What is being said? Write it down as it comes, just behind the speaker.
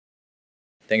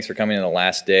Thanks for coming to the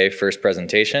last day first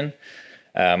presentation.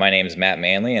 My name is Matt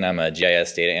Manley, and I'm a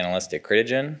GIS data analyst at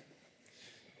Critigen.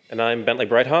 And I'm Bentley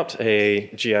Breithaupt,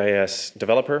 a GIS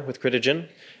developer with Critigen.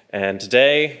 And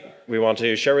today we want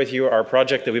to share with you our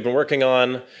project that we've been working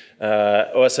on,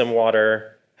 OSM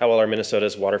Water, how well are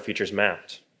Minnesota's water features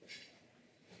mapped.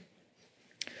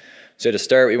 So to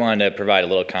start, we wanted to provide a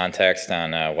little context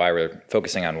on why we're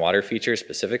focusing on water features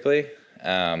specifically.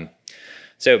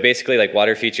 So basically, like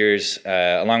water features,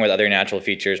 along with other natural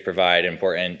features, provide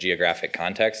important geographic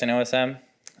context in OSM.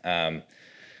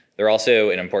 They're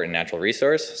also an important natural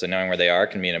resource, so knowing where they are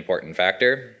can be an important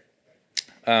factor.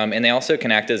 And they also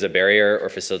can act as a barrier or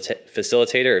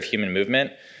facilitator of human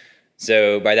movement.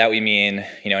 So by that we mean,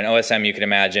 in OSM you can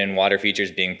imagine water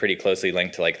features being pretty closely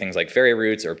linked to things like ferry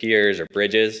routes or piers or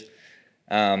bridges.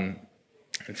 And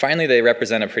finally, they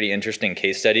represent a pretty interesting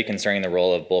case study concerning the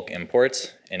role of bulk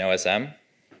imports in OSM.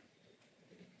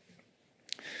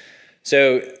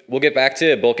 So we'll get back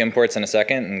to bulk imports in a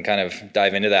second and kind of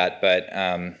dive into that, but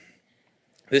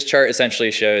this chart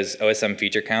essentially shows OSM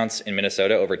feature counts in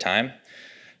Minnesota over time.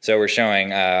 So we're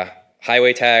showing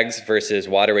highway tags versus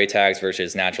waterway tags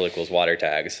versus natural equals water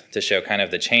tags to show kind of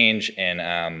the change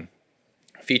in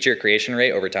feature creation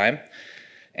rate over time.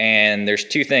 And there's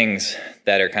two things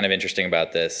that are kind of interesting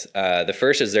about this. The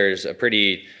first is there's a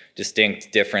pretty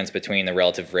distinct difference between the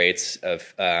relative rates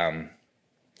of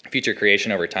feature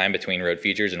creation over time between road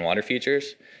features and water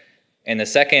features. And the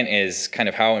second is kind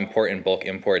of how important bulk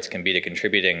imports can be to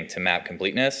contributing to map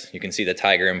completeness. You can see the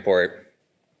Tiger import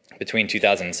between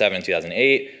 2007 and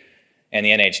 2008, and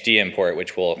the NHD import,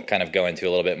 which we'll kind of go into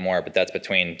a little bit more, but that's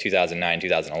between 2009 and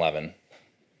 2011.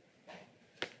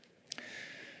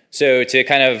 So to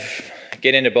kind of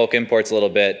get into bulk imports a little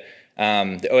bit,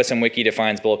 the OSM Wiki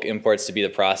defines bulk imports to be the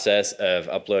process of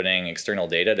uploading external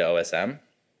data to OSM.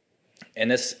 And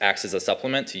this acts as a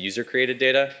supplement to user-created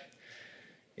data.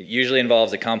 It usually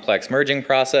involves a complex merging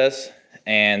process,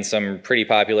 and some pretty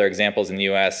popular examples in the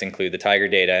US include the Tiger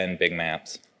data and big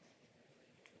maps.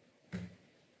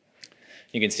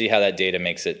 You can see how that data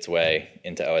makes its way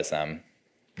into OSM.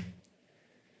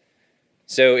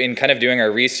 So in kind of doing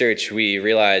our research, we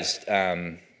realized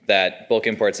that bulk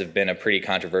imports have been a pretty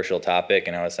controversial topic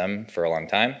in OSM for a long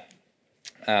time.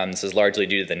 This is largely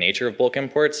due to the nature of bulk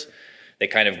imports. They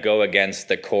kind of go against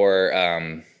the core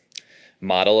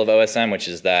model of OSM, which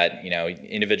is that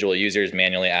individual users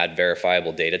manually add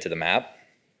verifiable data to the map.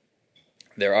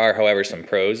 There are, however, some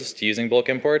pros to using bulk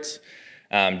imports.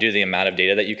 Due to the amount of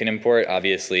data that you can import,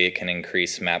 obviously it can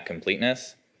increase map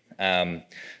completeness.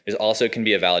 There's also can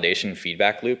be a validation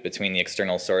feedback loop between the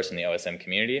external source and the OSM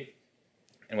community.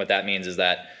 And what that means is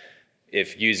that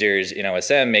if users in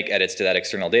OSM make edits to that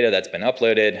external data that's been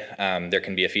uploaded, there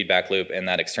can be a feedback loop, and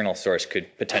that external source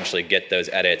could potentially get those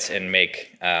edits and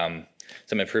make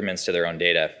some improvements to their own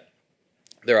data.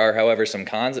 There are, however, some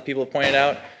cons that people have pointed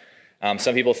out.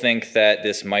 Some people think that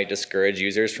this might discourage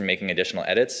users from making additional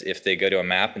edits. If they go to a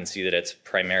map and see that it's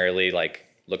primarily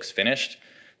looks finished,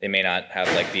 they may not have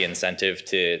the incentive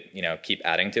to keep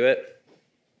adding to it.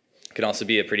 It can also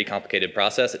be a pretty complicated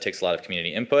process. It takes a lot of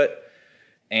community input.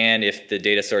 And if the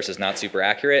data source is not super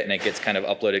accurate and it gets kind of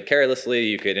uploaded carelessly,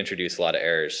 you could introduce a lot of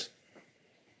errors.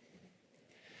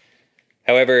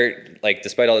 However,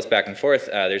 despite all this back and forth,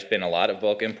 there's been a lot of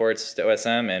bulk imports to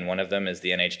OSM, and one of them is the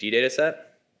NHD dataset,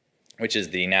 which is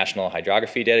the National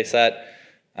Hydrography Dataset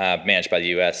managed by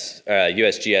the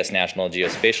USGS National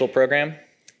Geospatial Program.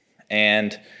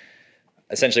 And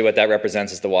essentially what that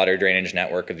represents is the water drainage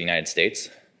network of the United States.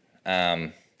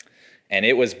 And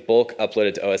it was bulk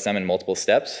uploaded to OSM in multiple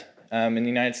steps in the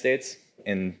United States,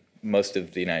 in most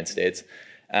of the United States.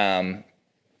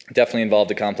 Definitely involved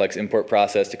a complex import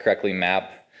process to correctly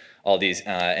map all these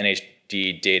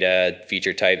NHD data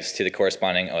feature types to the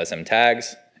corresponding OSM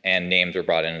tags, and names were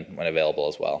brought in when available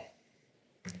as well.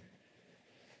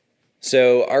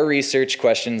 So our research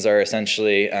questions are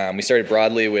essentially, we started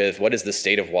broadly with what is the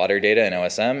state of water data in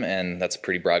OSM, and that's a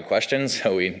pretty broad question,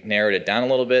 so we narrowed it down a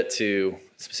little bit to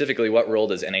specifically what role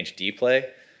does NHD play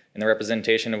in the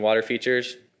representation of water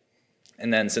features.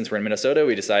 And then since we're in Minnesota,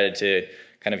 we decided to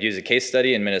kind of use a case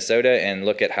study in Minnesota and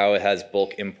look at how it has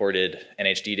bulk imported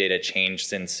NHD data changed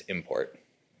since import.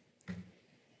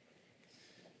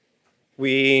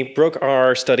 We broke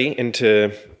our study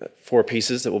into 4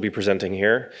 pieces that we'll be presenting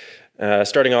here.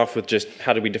 Starting off with just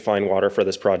how did we define water for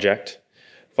this project,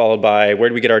 followed by where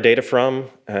did we get our data from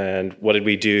and what did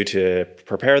we do to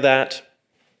prepare that,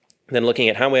 then looking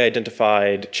at how we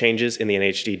identified changes in the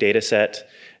NHD data set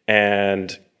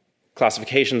and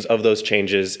classifications of those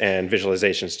changes and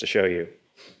visualizations to show you.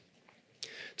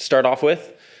 To start off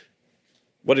with,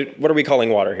 what are we calling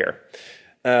water here?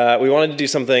 We wanted to do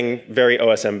something very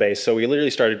OSM based, so we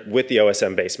literally started with the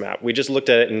OSM base map. We just looked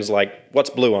at it and was like, what's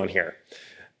blue on here?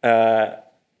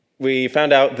 We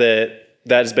found out that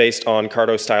is based on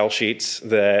Carto style sheets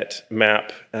that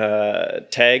map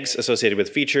tags associated with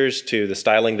features to the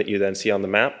styling that you then see on the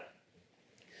map.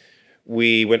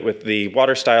 We went with the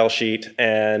water style sheet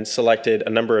and selected a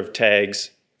number of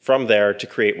tags from there to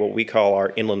create what we call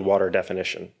our inland water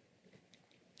definition.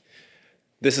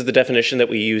 This is the definition that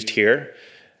we used here.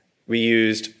 We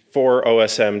used 4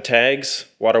 OSM tags: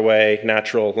 waterway,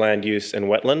 natural, land use, and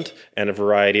wetland, and a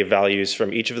variety of values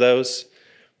from each of those.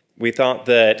 We thought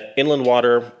that inland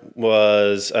water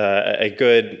was a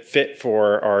good fit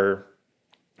for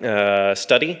our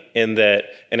study, in that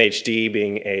NHD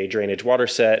being a drainage water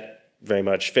set very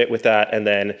much fit with that, and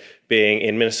then being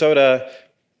in Minnesota,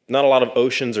 not a lot of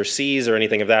oceans or seas or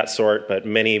anything of that sort, but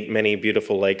many, many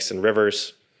beautiful lakes and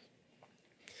rivers.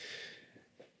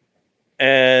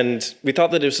 And we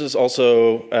thought that this was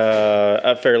also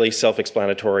a fairly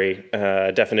self-explanatory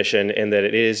definition, in that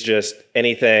it is just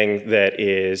anything that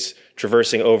is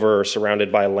traversing over or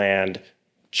surrounded by land.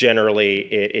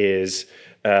 Generally, it is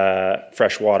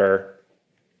fresh water,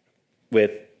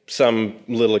 with some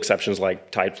little exceptions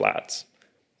like tide flats.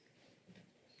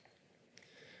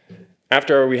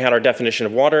 After we had our definition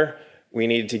of water, we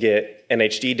needed to get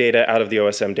NHD data out of the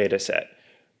OSM data set.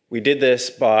 We did this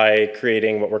by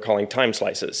creating what we're calling time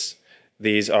slices.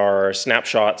 These are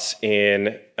snapshots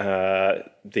in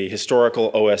the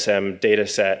historical OSM data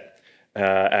set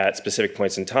at specific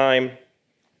points in time.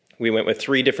 We went with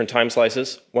 3 different time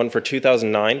slices: one for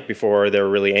 2009, before there were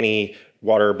really any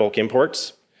water bulk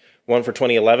imports; one for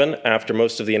 2011, after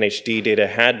most of the NHD data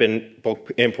had been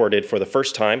bulk imported for the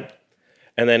first time;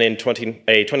 and then in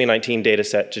a 2019 data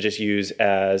set to just use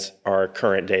as our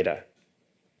current data.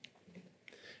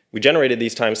 We generated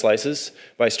these time slices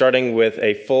by starting with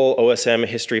a full OSM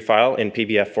history file in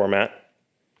PBF format.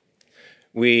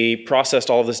 We processed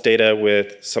all of this data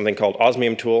with something called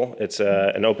Osmium tool. It's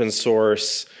an open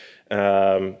source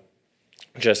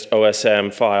just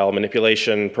OSM file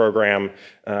manipulation program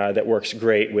that works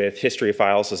great with history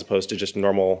files as opposed to just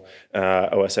normal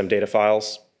OSM data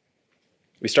files.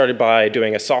 We started by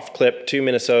doing a soft clip to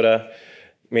Minnesota,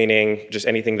 meaning just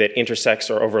anything that intersects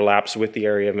or overlaps with the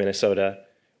area of Minnesota.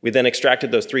 We then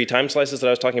extracted those 3 time slices that I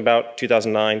was talking about: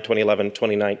 2009, 2011,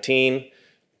 2019.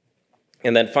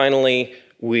 And then finally,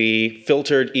 we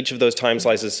filtered each of those time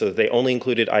slices so that they only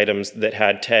included items that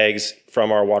had tags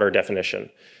from our water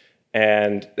definition,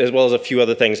 and as well as a few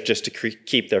other things just to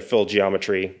keep their full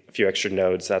geometry, a few extra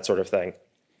nodes, that sort of thing.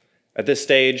 At this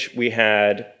stage, we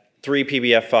had 3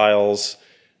 PBF files,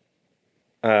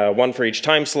 one for each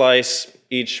time slice,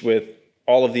 each with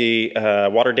all of the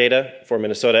water data for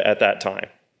Minnesota at that time.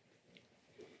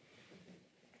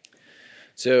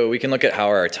 So we can look at how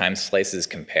our time slices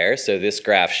compare. So this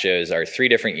graph shows our 3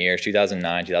 different years: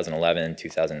 2009, 2011, and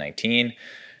 2019,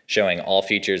 showing all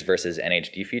features versus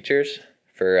NHD features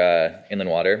for inland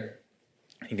water.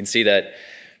 You can see that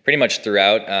pretty much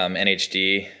throughout,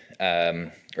 NHD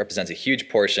represents a huge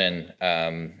portion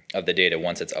of the data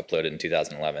once it's uploaded in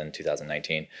 2011,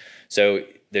 2019. So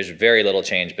there's very little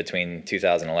change between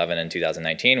 2011 and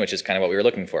 2019, which is kind of what we were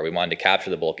looking for. We wanted to capture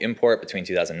the bulk import between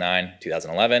 2009,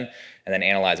 2011, and then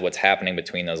analyze what's happening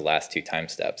between those last 2 time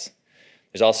steps.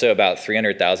 There's also about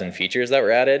 300,000 features that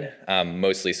were added,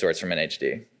 mostly sourced from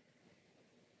NHD.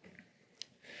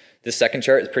 This second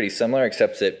chart is pretty similar,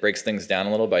 except it breaks things down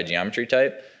a little by geometry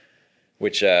type,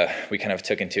 which we kind of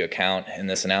took into account in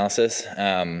this analysis.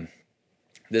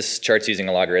 This chart's using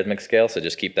a logarithmic scale, so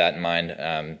just keep that in mind.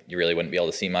 You really wouldn't be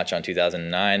able to see much on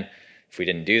 2009 if we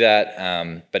didn't do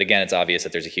that. But again, it's obvious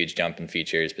that there's a huge jump in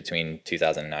features between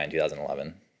 2009 and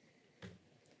 2011.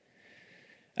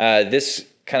 This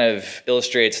kind of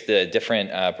illustrates the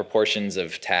different proportions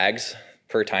of tags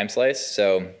per time slice.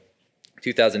 So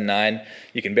 2009,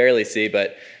 you can barely see,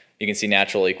 but you can see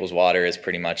natural equals water is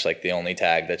pretty much like the only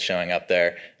tag that's showing up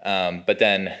there. But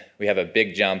then we have a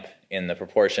big jump in the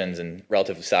proportions and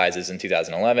relative sizes in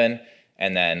 2011.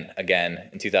 And then again,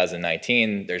 in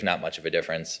 2019, there's not much of a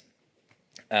difference.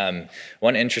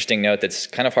 One interesting note that's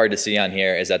kind of hard to see on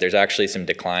here is that there's actually some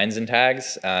declines in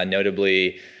tags,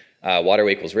 notably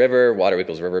waterway equals river, waterway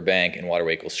equals riverbank, and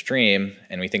waterway equals stream.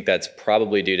 And we think that's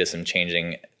probably due to some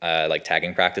changing like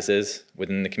tagging practices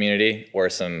within the community, or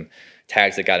some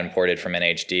tags that got imported from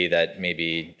NHD that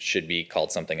maybe should be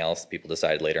called something else. People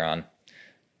decided later on.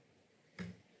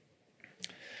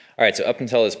 All right, so up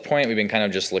until this point, we've been kind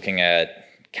of just looking at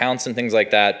counts and things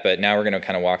like that, but now we're going to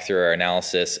kind of walk through our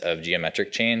analysis of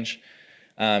geometric change.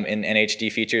 in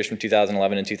NHD features from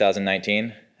 2011 and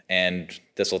 2019, and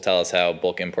this will tell us how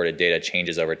bulk imported data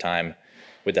changes over time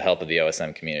with the help of the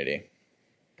OSM community.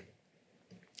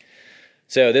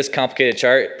 So this complicated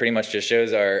chart pretty much just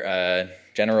shows our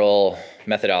general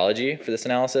methodology for this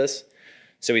analysis.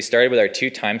 So we started with our 2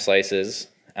 time slices,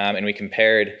 and we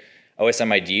compared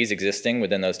OSM IDs existing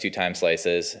within those 2 time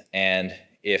slices, and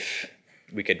if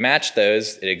we could match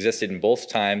those, it existed in both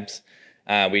times,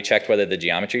 we checked whether the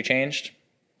geometry changed.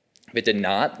 If it did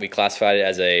not, we classified it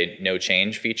as a no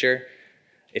change feature.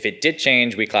 If it did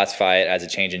change, we classify it as a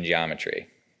change in geometry.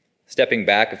 Stepping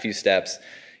back a few steps,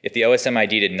 if the OSM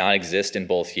ID did not exist in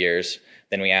both years,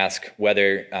 then we ask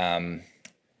whether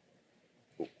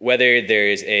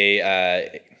there's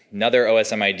another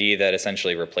OSM ID that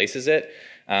essentially replaces it.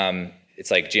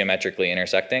 It's like geometrically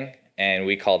intersecting, and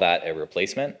we call that a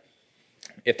replacement.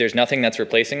 If there's nothing that's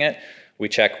replacing it, we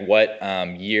check what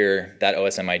year that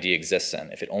OSM ID exists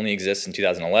in. If it only exists in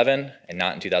 2011 and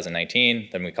not in 2019,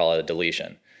 then we call it a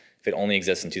deletion. If it only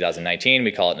exists in 2019,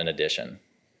 we call it an addition.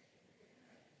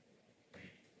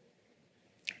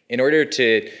 In order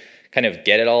to kind of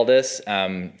get at all this,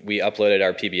 we uploaded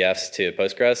our PBFs to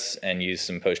Postgres and used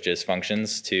some PostGIS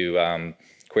functions to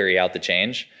query out the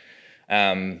change.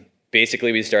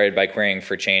 Basically, we started by querying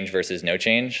for change versus no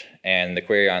change, and the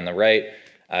query on the right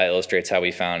illustrates how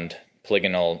we found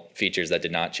polygonal features that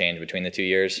did not change between the 2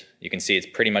 years. You can see it's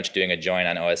pretty much doing a join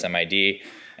on OSM ID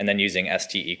and then using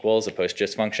st equals, a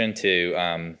PostGIS function,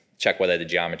 to check whether the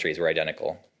geometries were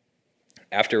identical.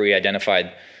 After we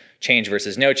identified change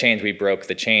versus no change, we broke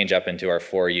the change up into our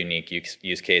 4 unique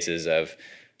use cases of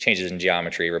changes in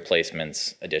geometry,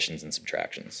 replacements, additions, and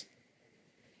subtractions.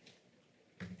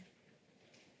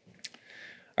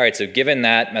 All right, so given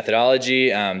that methodology,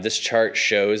 this chart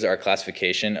shows our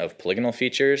classification of polygonal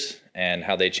features and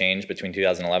how they change between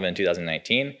 2011 and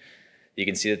 2019. You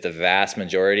can see that the vast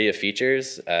majority of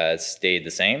features stayed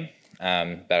the same,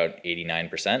 about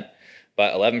 89%,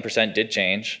 but 11% did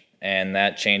change, and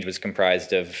that change was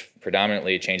comprised of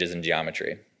predominantly changes in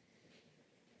geometry.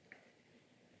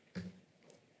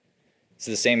 It's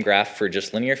the same graph for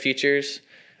just linear features.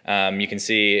 You can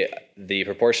see the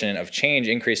proportion of change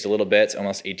increased a little bit, it's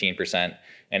almost 18%.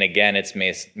 And again, it's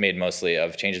made mostly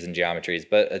of changes in geometries,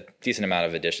 but a decent amount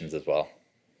of additions as well.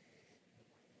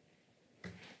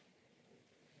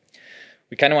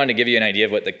 We kind of wanted to give you an idea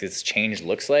of what this change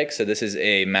looks like. So this is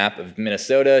a map of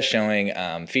Minnesota showing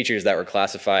features that were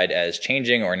classified as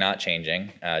changing or not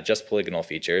changing, just polygonal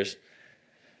features.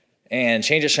 And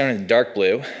change is shown in dark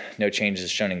blue, no change is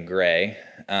shown in gray.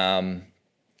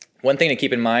 One thing to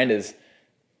keep in mind is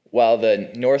while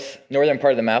the northern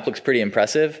part of the map looks pretty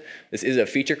impressive, this is a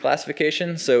feature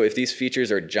classification. So if these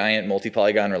features are giant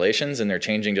multi-polygon relations and they're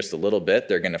changing just a little bit,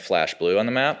 they're going to flash blue on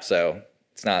the map. So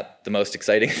it's not the most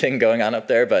exciting thing going on up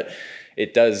there, but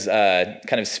it does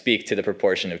kind of speak to the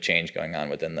proportion of change going on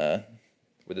within the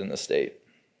state.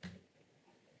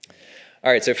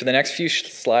 All right, so for the next few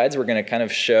slides, we're going to kind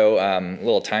of show a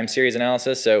little time series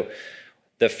analysis. So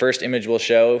the first image we'll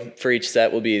show for each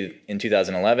set will be in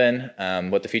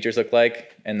 2011, what the features look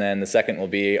like, and then the second will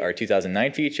be our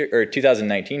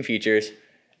 2019 features,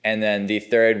 and then the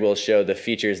third will show the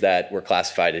features that were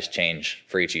classified as change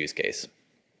for each use case.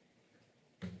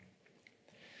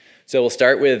 So we'll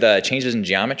start with changes in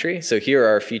geometry. So here are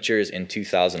our features in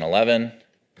 2011.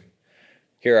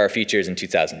 Here are our features in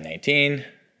 2019.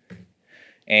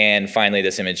 And finally,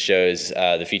 this image shows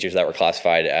the features that were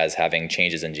classified as having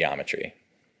changes in geometry.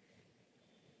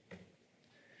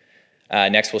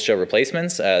 Next, we'll show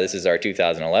replacements. This is our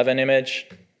 2011 image,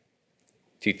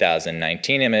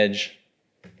 2019 image,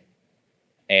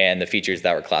 and the features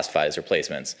that were classified as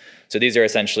replacements. So these are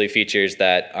essentially features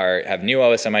that have new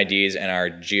OSM IDs and are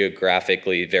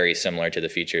geographically very similar to the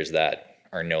features that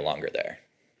are no longer there.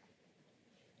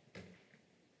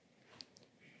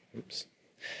 Oops.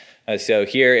 So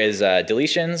here is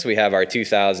deletions. We have our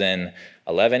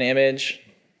 2011 image,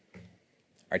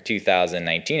 our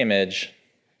 2019 image,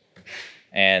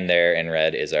 and there in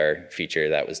red is our feature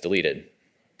that was deleted.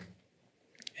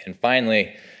 And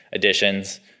finally,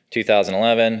 additions,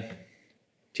 2011,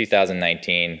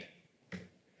 2019,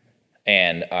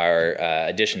 and our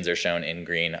additions are shown in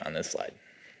green on this slide.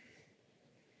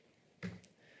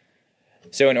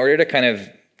 So in order to kind of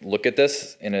look at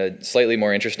this in a slightly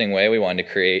more interesting way, we wanted to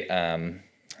create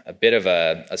a bit of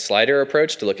a slider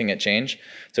approach to looking at change.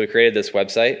 So we created this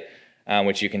website,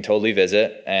 which you can totally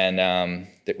visit, and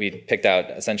that we picked out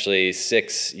essentially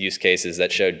 6 use cases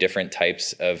that showed different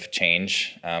types of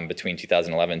change between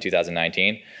 2011 and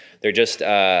 2019. They're just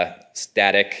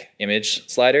static image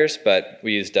sliders, but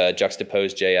we used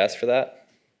juxtapose.js for that.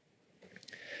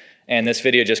 And this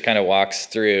video just kind of walks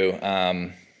through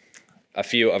a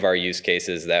few of our use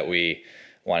cases that we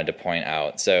wanted to point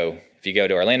out. So if you go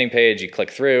to our landing page, you click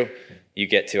through, you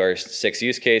get to our 6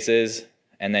 use cases,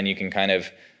 and then you can kind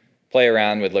of play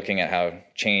around with looking at how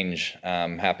change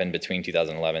happened between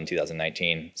 2011 and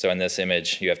 2019. So in this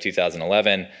image, you have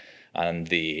 2011 on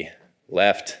the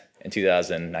left and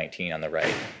 2019 on the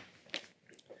right.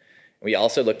 We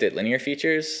also looked at linear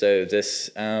features. So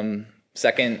this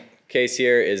second case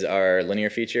here is our linear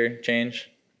feature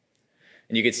change.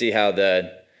 And you can see how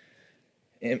the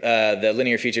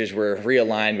linear features were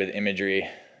realigned with imagery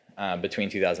between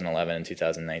 2011 and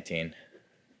 2019.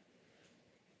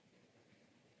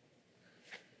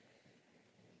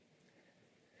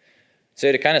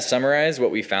 So to kind of summarize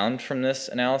what we found from this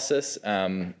analysis,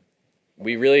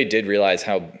 we really did realize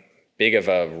how big of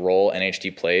a role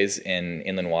NHD plays in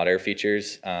inland water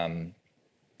features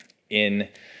in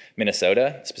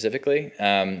Minnesota specifically.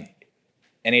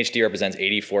 NHD represents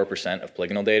 84% of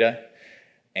polygonal data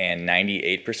and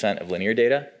 98% of linear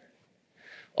data.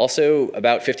 Also,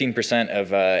 about 15% of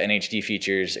NHD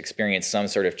features experience some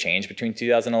sort of change between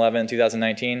 2011 and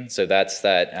 2019. So that's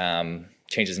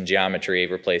changes in geometry,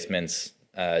 replacements,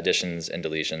 additions, and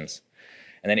deletions.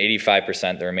 And then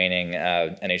 85%, the remaining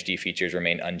NHD features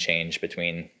remain unchanged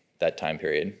between that time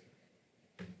period.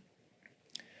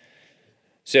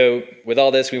 So with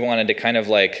all this, we wanted to kind of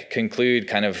like conclude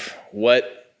kind of what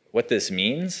this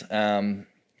means. And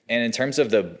in terms of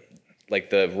the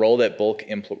role that bulk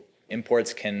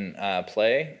imports can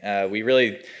play,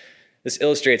 this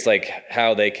illustrates like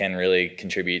how they can really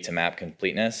contribute to map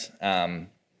completeness.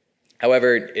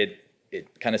 However, it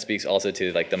kind of speaks also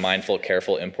to like the mindful,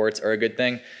 careful imports are a good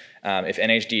thing. If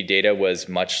NHD data was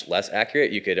much less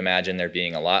accurate, you could imagine there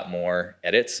being a lot more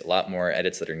edits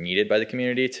that are needed by the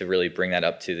community to really bring that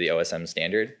up to the OSM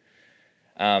standard.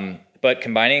 But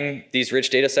combining these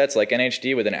rich data sets like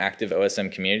NHD with an active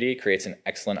OSM community creates an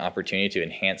excellent opportunity to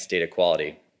enhance data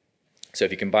quality. So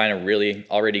if you combine a really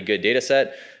already good data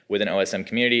set with an OSM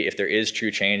community, if there is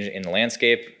true change in the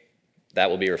landscape, that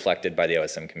will be reflected by the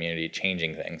OSM community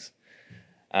changing things.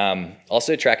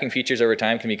 Also, tracking features over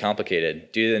time can be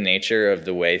complicated due to the nature of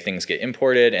the way things get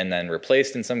imported and then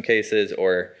replaced in some cases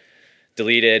or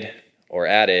deleted or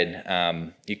added.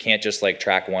 You can't just like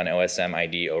track one OSM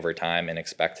ID over time and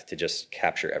expect to just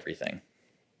capture everything.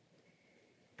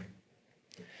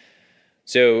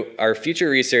 So our future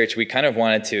research, we kind of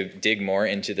wanted to dig more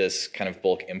into this kind of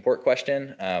bulk import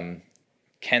question.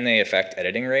 Can they affect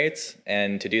editing rates?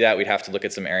 And to do that, we'd have to look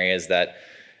at some areas that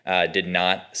did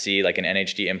not see like an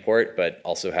NHD import, but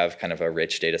also have kind of a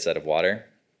rich data set of water.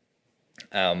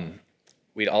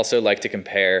 We'd also like to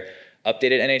compare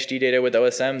updated NHD data with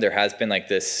OSM. There has been like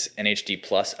this NHD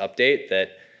plus update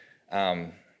that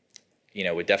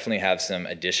would definitely have some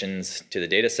additions to the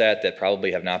data set that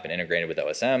probably have not been integrated with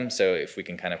OSM. So if we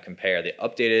can kind of compare the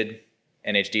updated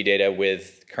NHD data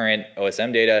with current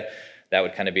OSM data, that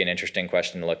would kind of be an interesting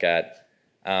question to look at.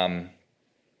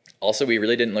 Also, we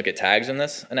really didn't look at tags in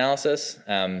this analysis.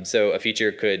 So a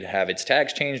feature could have its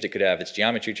tags changed, it could have its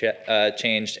geometry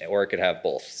changed, or it could have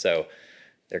both. So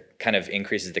there kind of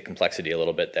increases the complexity a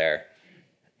little bit there.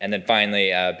 And then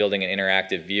finally, building an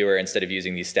interactive viewer instead of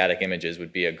using these static images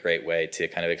would be a great way to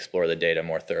kind of explore the data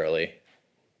more thoroughly.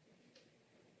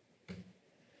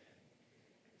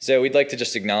 So we'd like to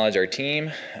just acknowledge our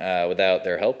team. Without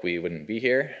their help, we wouldn't be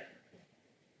here.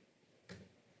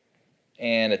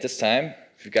 And at this time,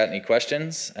 if you've got any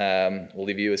questions, we'll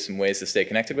leave you with some ways to stay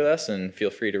connected with us, and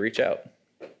feel free to reach out.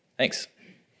 Thanks.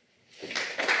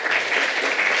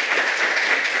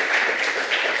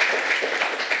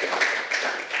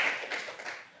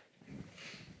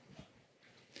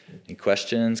 Any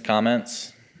questions,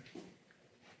 comments?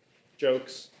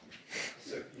 Jokes?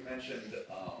 So you mentioned,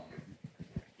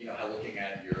 how looking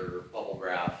at your bubble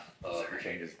graph of the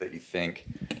changes that you think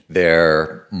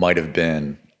there might have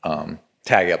been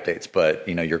tag updates, but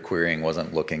your querying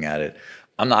wasn't looking at it.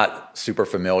 I'm not super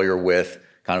familiar with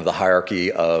kind of the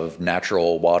hierarchy of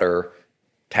natural water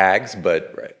tags,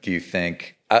 but do you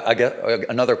think, I guess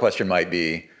another question might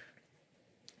be,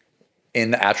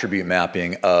 in the attribute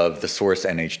mapping of the source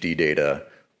NHD data,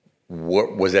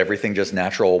 was everything just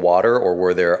natural water, or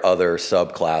were there other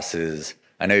subclasses?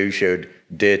 I know you showed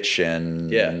ditch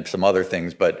and some other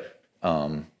things, but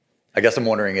I guess I'm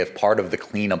wondering if part of the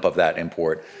cleanup of that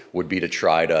import would be to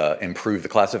try to improve the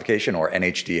classification, or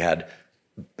NHD had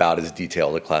about as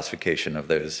detailed a classification of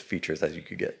those features as you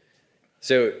could get.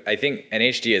 So I think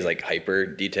NHD is like hyper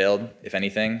detailed, if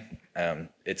anything.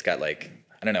 It's got like,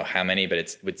 I don't know how many, but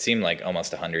it would seem like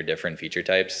almost 100 different feature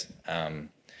types.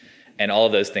 And all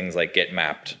of those things like get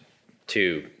mapped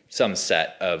to some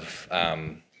set of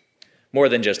more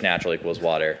than just natural equals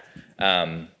water.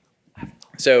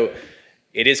 So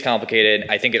it is complicated.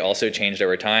 I think it also changed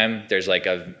over time. There's like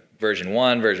a version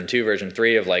 1, version 2, version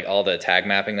 3 of like all the tag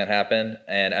mapping that happened.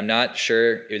 And I'm not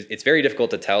sure, it's very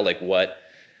difficult to tell like what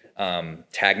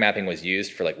tag mapping was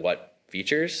used for like what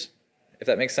features, if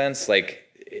that makes sense. Like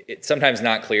it's sometimes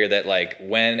not clear that like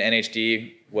when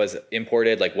NHD was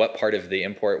imported, like what part of the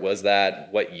import was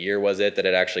that, what year was it that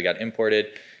it actually got imported,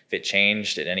 if it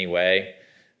changed in any way.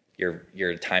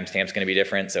 Your timestamp's going to be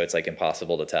different, so it's like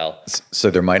impossible to tell.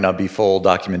 So there might not be full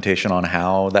documentation on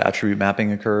how the attribute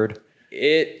mapping occurred?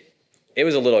 It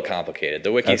was a little complicated.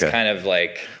 The wiki's Okay. kind of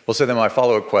like... Well, so then my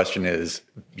follow-up question is,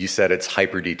 you said it's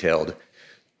hyper-detailed.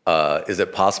 Is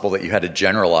it possible that you had to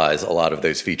generalize a lot of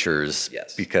those features?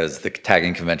 Yes. Because the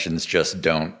tagging conventions just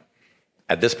don't,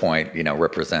 at this point,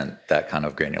 represent that kind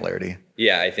of granularity?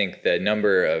 Yeah, I think the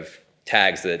number of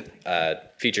tags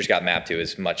that features got mapped to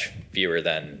is much fewer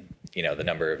than the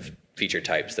number of feature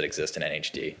types that exist in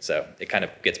NHD. So it kind of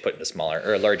gets put into smaller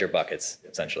or larger buckets,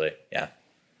 essentially. Yeah.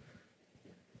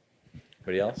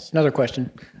 Anybody else? Another question.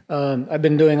 I've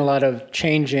been doing a lot of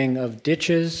changing of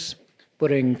ditches,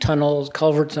 putting tunnels,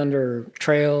 culverts under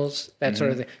trails, that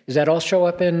sort of thing. Does that all show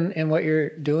up in what you're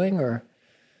doing, or?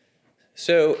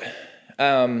 So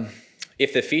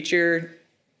if the feature's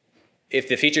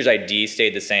ID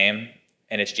stayed the same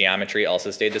and its geometry also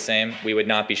stayed the same, we would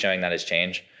not be showing that as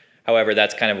change. However,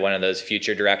 that's kind of one of those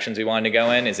future directions we wanted to go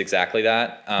in, is exactly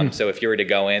that. So if you were to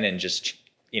go in and just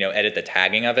edit the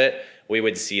tagging of it, we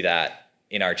would see that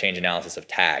in our change analysis of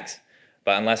tags.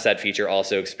 But unless that feature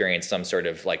also experienced some sort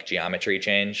of like geometry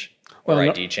change or Well,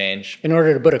 ID change. In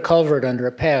order to put a culvert under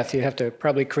a path, you have to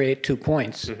probably create 2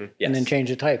 points and then Yes. change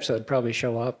the type, so it'd probably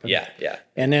show up. Yeah.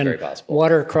 And Very then possible.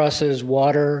 water crosses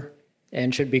water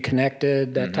and should be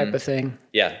connected, that type of thing.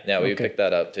 Yeah, we Okay. picked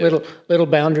that up too. Little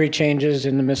boundary changes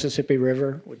in the Mississippi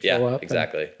River would show up.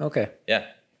 Exactly. Okay. Yeah.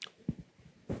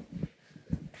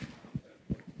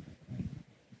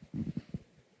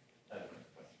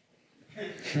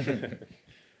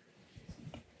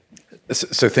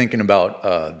 So thinking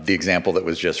about the example that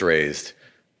was just raised,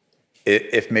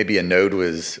 if maybe a node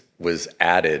was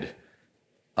added,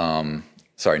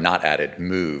 sorry, not added,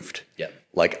 moved. Yeah.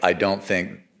 Like I don't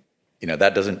think,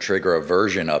 that doesn't trigger a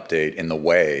version update in the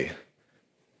way,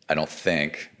 I don't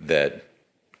think, that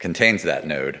contains that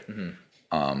node.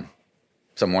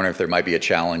 So I'm wondering if there might be a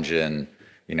challenge in,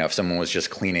 if someone was just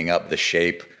cleaning up the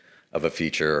shape of a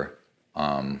feature.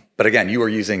 But again, you were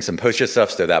using some PostGIS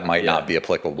stuff, so that might not be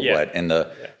applicable. Yeah. But in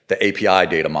the API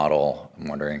data model, I'm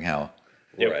wondering how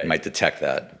you Right. might detect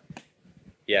that.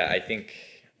 Yeah, I think.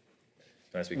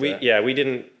 You want to speak to that? We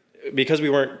didn't, because we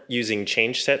weren't using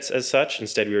change sets as such.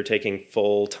 Instead, we were taking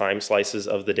full time slices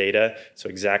of the data, so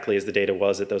exactly as the data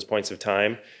was at those points of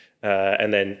time.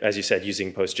 And then, as you said,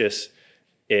 using PostGIS,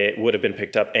 it would have been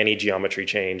picked up any geometry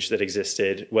change that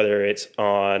existed, whether it's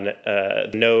on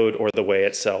the node or the way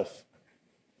itself.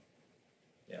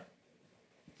 Yeah.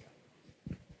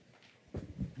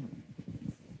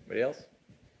 Anybody else?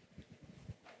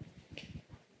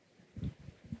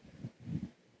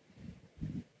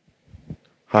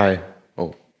 Hi.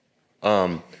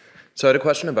 So I had a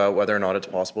question about whether or not it's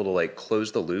possible to like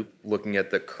close the loop looking at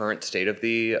the current state of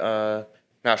the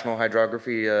National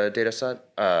Hydrography data set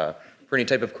for any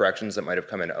type of corrections that might have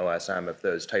come in OSM, if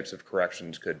those types of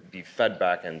corrections could be fed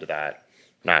back into that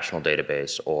national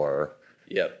database, or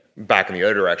Yep. back in the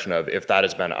other direction of if that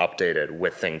has been updated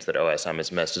with things that OSM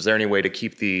has missed. Is there any way to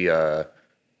keep the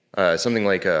something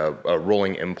like a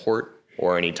rolling import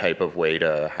or any type of way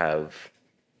to have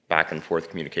back and forth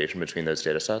communication between those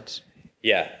data sets?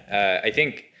 Yeah, I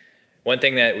think one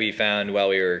thing that we found while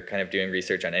we were kind of doing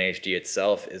research on NHD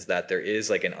itself is that there is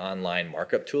like an online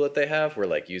markup tool that they have where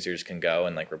like users can go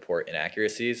and like report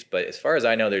inaccuracies. But as far as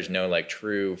I know, there's no like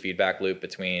true feedback loop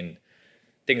between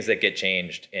things that get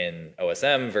changed in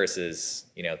OSM versus,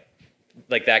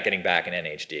 like that getting back in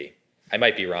NHD. I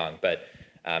might be wrong, but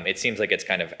it seems like it's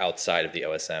kind of outside of the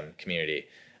OSM community.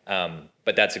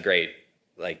 But that's a great,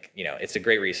 it's a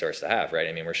great resource to have, right?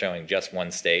 I mean, we're showing just one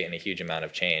state and a huge amount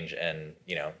of change, and,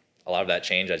 a lot of that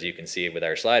change, as you can see with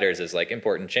our sliders, is like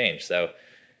important change. So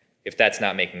if that's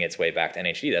not making its way back to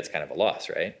NHD, that's kind of a loss,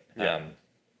 right? Yeah.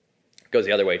 It goes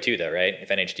the other way too, though, right? If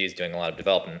NHD is doing a lot of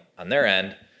development on their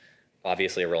end,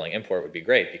 obviously a rolling import would be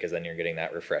great because then you're getting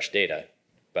that refreshed data.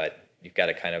 But you've got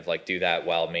to kind of like do that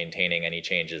while maintaining any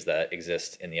changes that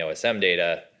exist in the OSM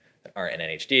data that aren't in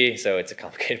NHD. So it's a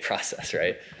complicated process,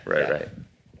 right? Right, Yeah. right.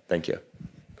 Thank you.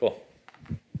 Cool.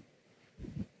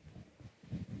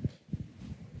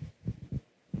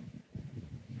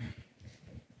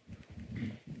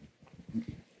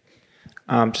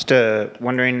 Just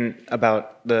wondering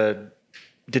about the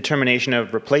determination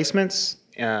of replacements.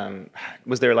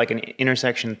 Was there like an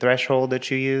intersection threshold that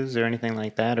you use or anything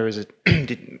like that, or is it?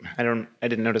 I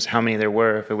didn't notice how many there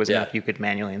were. If it was Yeah. enough, you could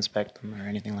manually inspect them or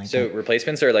anything like So that.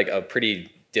 replacements are like a pretty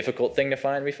difficult thing to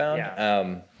find, we found.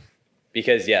 Yeah.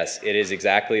 Because yes, it is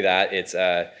exactly that. It's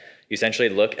you essentially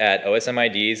look at OSM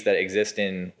IDs that exist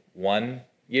in one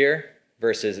year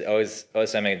versus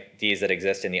OSM IDs that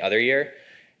exist in the other year.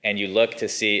 And you look to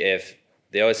see if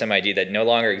the OSM ID that no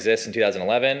longer exists in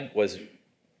 2011 was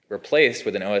replaced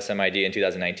with an OSM ID in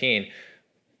 2019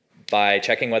 by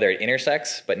checking whether it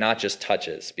intersects, but not just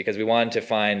touches, because we wanted to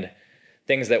find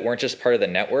things that weren't just part of the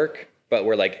network, but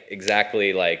were like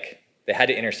exactly like they had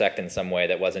to intersect in some way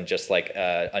that wasn't just like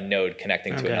a node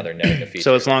connecting to Okay. another node in the feature.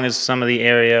 So as long as some of the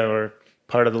area or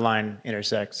part of the line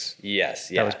intersects,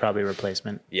 Yes, yeah, that was probably a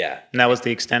replacement. yeah. And that was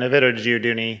the extent of it, or did you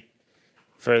do any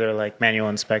further like manual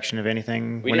inspection of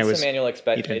anything? We when did it was some manual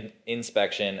you did?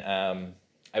 inspection.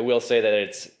 I will say that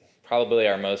it's probably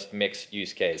our most mixed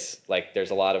use case. Like there's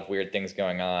a lot of weird things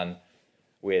going on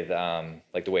with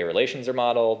like the way relations are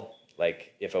modeled.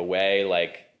 Like if a way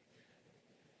like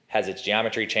has its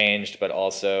geometry changed, but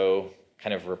also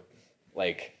kind of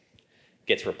like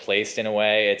gets replaced in a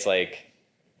way. It's like,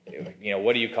 you know,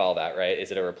 what do you call that, right?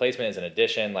 Is it a replacement? Is it an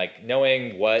addition? Like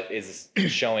knowing what is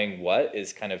showing what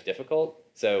is kind of difficult.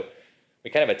 So we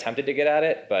kind of attempted to get at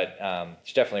it, but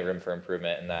there's definitely room for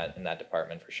improvement in that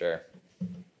department for sure.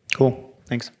 Cool.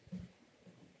 Thanks.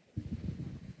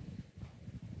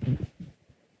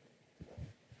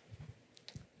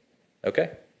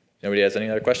 Okay. Nobody has any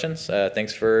other questions?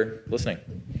 Thanks for listening.